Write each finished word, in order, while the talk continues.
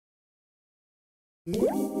I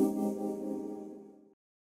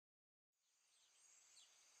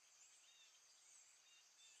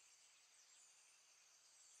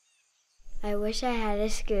wish I had a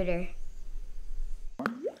scooter.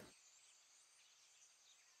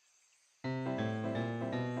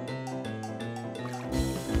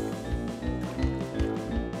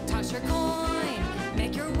 Toss your coin,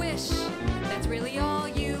 make your wish. That's really all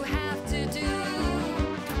you have to do.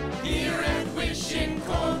 Here at Wish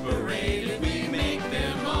Incorporated, we make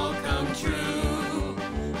them all come true.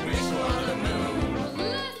 Wish for the moon,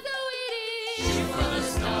 Let's go eating. shoot for the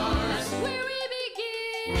stars. Where we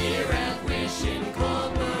begin. Here at Wish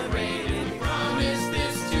Incorporated, we promise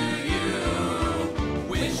this to you.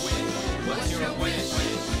 Wish, what's your wish?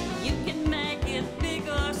 You can make it big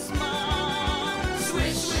or small.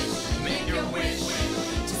 Swish, swish, make your wish.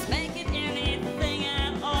 Just make it anything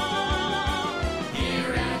at all.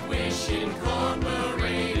 Here at Wish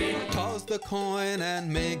Incorporated, Toss the coin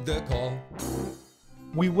and make the call.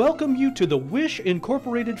 We welcome you to the Wish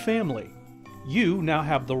Incorporated family. You now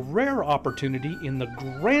have the rare opportunity in the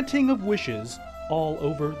granting of wishes all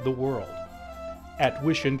over the world. At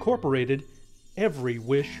Wish Incorporated, every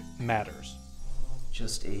wish matters.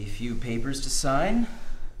 Just a few papers to sign.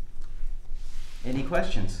 Any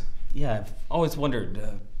questions? Yeah, I've always wondered,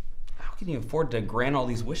 how can you afford to grant all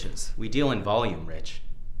these wishes? We deal in volume, Rich.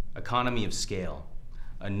 Economy of scale.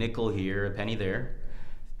 A nickel here, a penny there.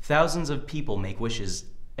 Thousands of people make wishes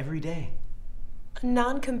every day. A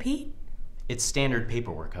non-compete? It's standard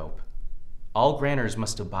paperwork, Hope. All grantors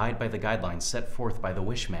must abide by the guidelines set forth by the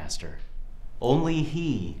Wishmaster. Only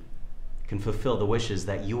he can fulfill the wishes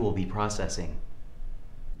that you will be processing.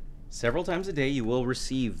 Several times a day you will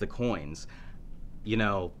receive the coins. You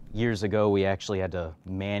know, years ago we actually had to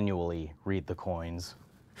manually read the coins.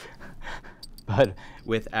 But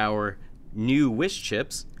with our new wish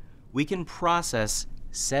chips, we can process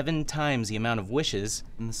 7 times the amount of wishes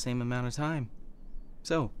in the same amount of time.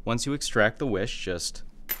 So, once you extract the wish, just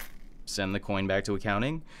send the coin back to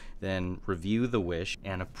accounting, then review the wish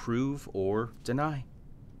and approve or deny.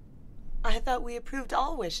 I thought we approved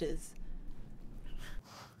all wishes.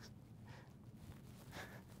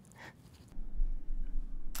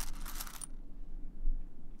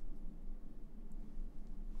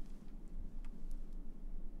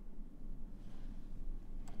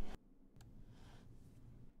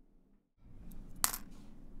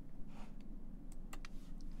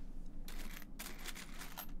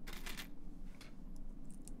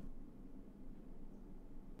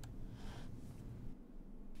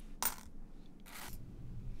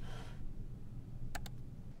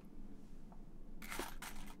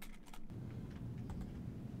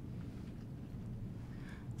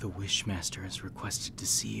 The Wishmaster has requested to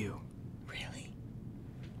see you. Really?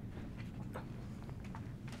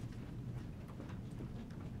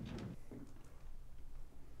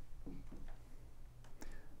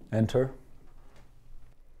 Enter.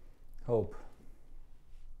 Hope.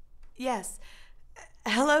 Yes.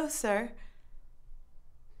 Hello, sir.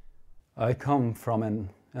 I come from an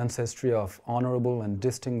ancestry of honorable and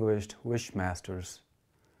distinguished wishmasters.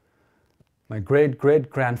 My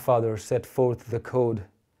great-great-grandfather set forth the code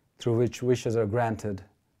through which wishes are granted,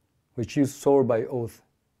 which you swore by oath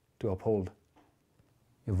to uphold.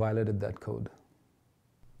 You violated that code.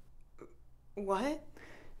 What?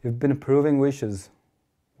 You've been approving wishes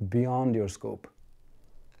beyond your scope.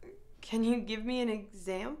 Can you give me an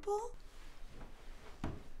example?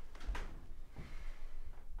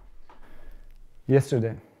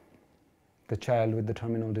 Yesterday, the child with the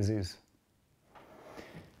terminal disease.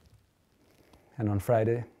 And on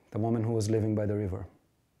Friday, the woman who was living by the river.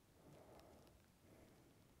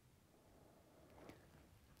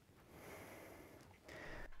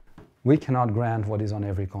 We cannot grant what is on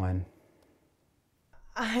every coin.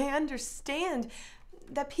 I understand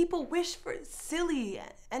that people wish for silly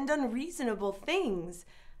and unreasonable things.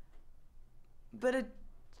 But a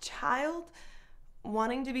child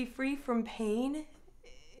wanting to be free from pain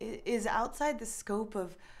is outside the scope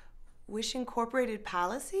of Wish Incorporated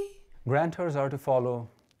policy? Grantors are to follow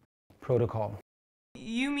protocol.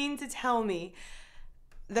 You mean to tell me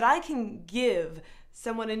that I can give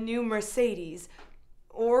someone a new Mercedes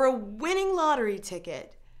or a winning lottery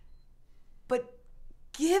ticket, but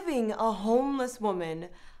giving a homeless woman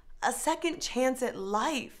a second chance at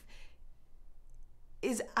life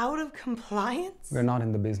is out of compliance? We're not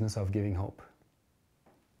in the business of giving hope.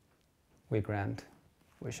 We grant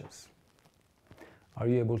wishes. Are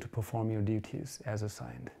you able to perform your duties as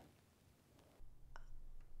assigned?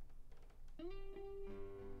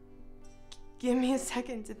 Give me a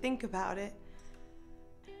second to think about it.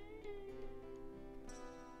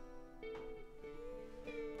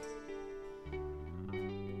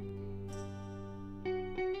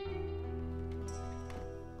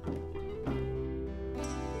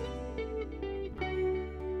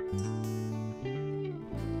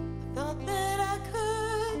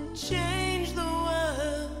 change the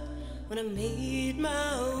world when I made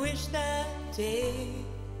my wish that day.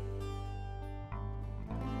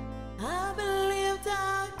 I believed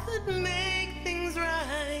I could make things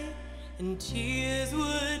right and tears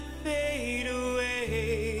would fade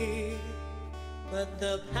away. But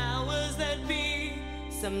the powers that be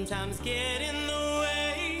sometimes get in the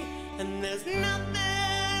way, and there's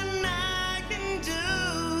nothing I can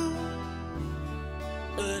do.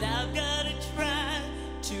 But I've gotta try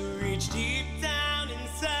to reach deep down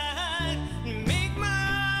inside and make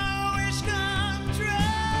my wish come true.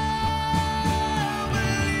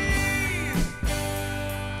 Believe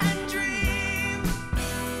and dream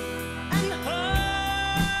and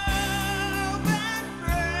hope and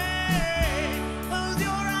pray. Close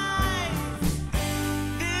your eyes,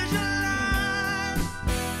 visualize,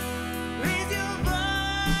 raise your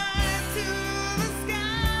voice to the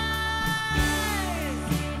skies.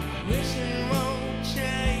 Wishing won't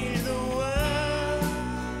change the world.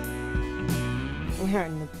 We're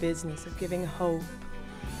in the business of giving hope.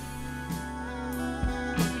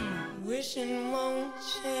 Wishing won't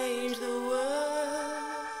change the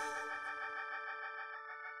world.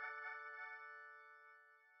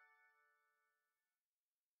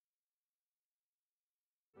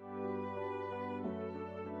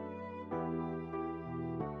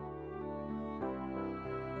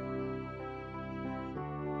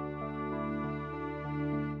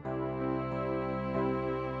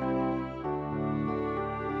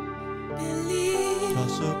 Believe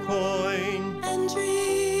Toss a coin, and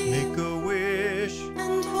dream make a wish.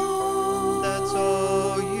 and hope. That's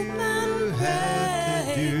all you and have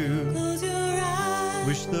to pray. do. Close your eyes,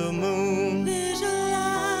 Wish the moon,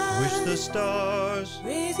 visualize, wish the stars.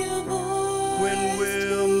 raise your voice. When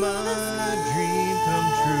will to my the dream come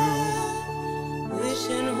true? sky.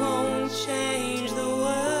 Wishing won't change the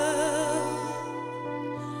world.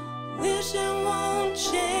 Wishing won't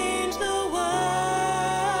change the world.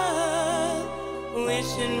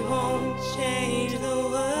 Wishing won't change the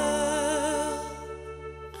world.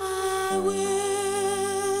 I will.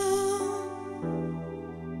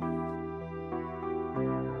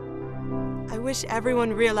 I wish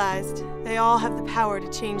everyone realized they all have the power to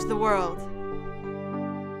change the world.